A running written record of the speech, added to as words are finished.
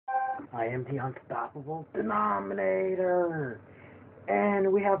I am the unstoppable denominator. And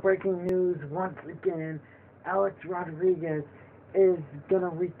we have breaking news once again. Alex Rodriguez is going to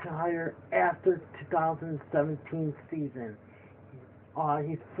retire after 2017 season.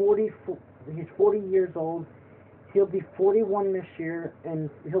 He's 40 years old. He'll be 41 this year, and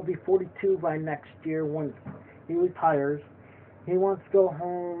he'll be 42 by next year when he retires. He wants to go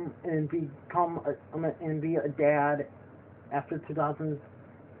home and be a dad after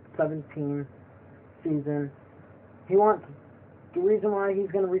 2017 season. The reason why he's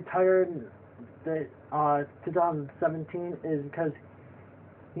going to retire in 2017 is because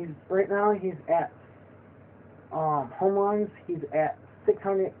right now he's at home runs. He's at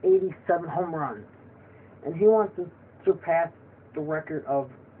 687 home runs, and he wants to surpass the record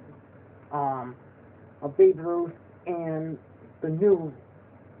of Babe Ruth and the new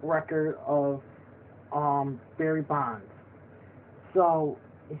record of Barry Bonds. So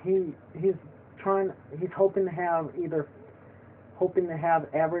he's hoping to have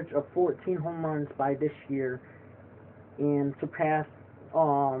average of 14 home runs by this year and surpass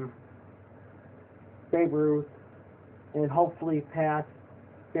Babe Ruth and hopefully pass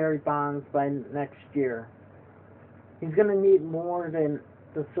Barry Bonds by next year. He's going to need more than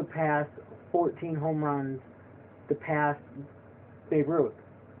to surpass 14 home runs to pass Babe Ruth.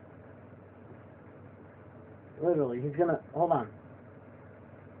 Literally, he's going to, hold on.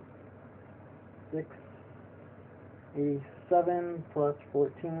 687 plus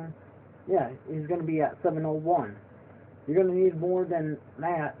 14. Yeah, he's going to be at 701. You're going to need more than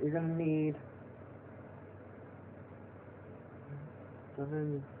that. You're going to need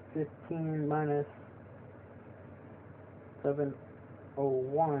 715 minus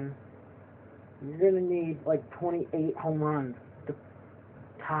 701. You're going to need like 28 home runs to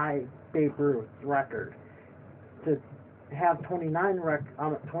tie Babe Ruth's record. To have 29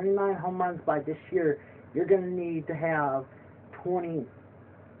 home runs by this year, you're going to need to have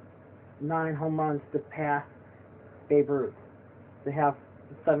 29 home runs to pass Babe Ruth, to have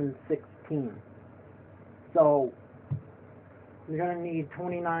 716. So you're going to need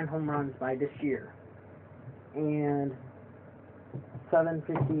 29 home runs by this year. And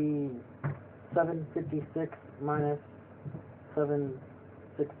 756 minus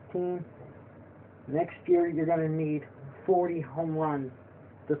 716. Next year, you're going to need 40 home runs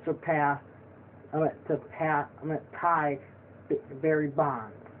to tie Barry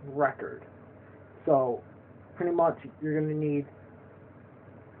Bonds' record. So, pretty much, you're going to need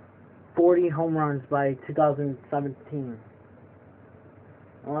 40 home runs by 2017.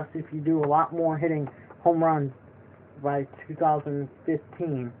 Unless if you do a lot more hitting home runs by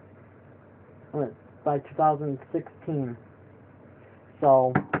 2015, by 2016.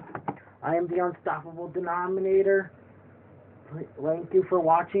 So, I am the unstoppable denominator. Thank you for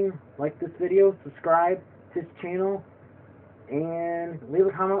watching. Like this video, subscribe to this channel, and leave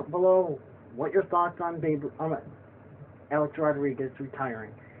a comment below what your thoughts on Alex Rodriguez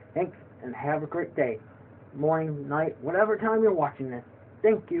retiring. Thanks, and have a great day. Morning, night, whatever time you're watching this.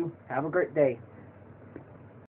 Thank you. Have a great day.